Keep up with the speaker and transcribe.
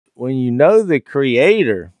when you know the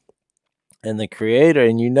creator and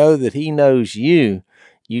you know that he knows you,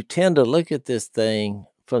 you tend to look at this thing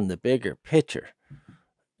from the bigger picture.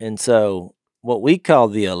 And so what we call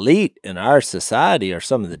the elite in our society are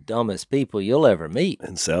some of the dumbest people you'll ever meet.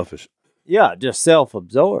 And selfish. Yeah, just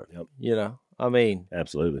self-absorbed. Yep. You know, I mean,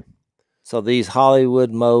 absolutely. So these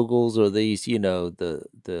Hollywood moguls or these, you know,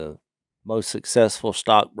 the most successful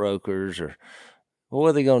stockbrokers, or what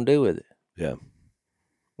are they going to do with it? Yeah.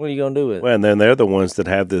 What are you going to do with it? Well, and then they're the ones that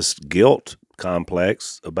have this guilt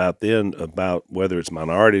complex about whether it's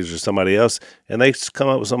minorities or somebody else, and they come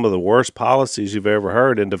up with some of the worst policies you've ever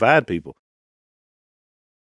heard and divide people.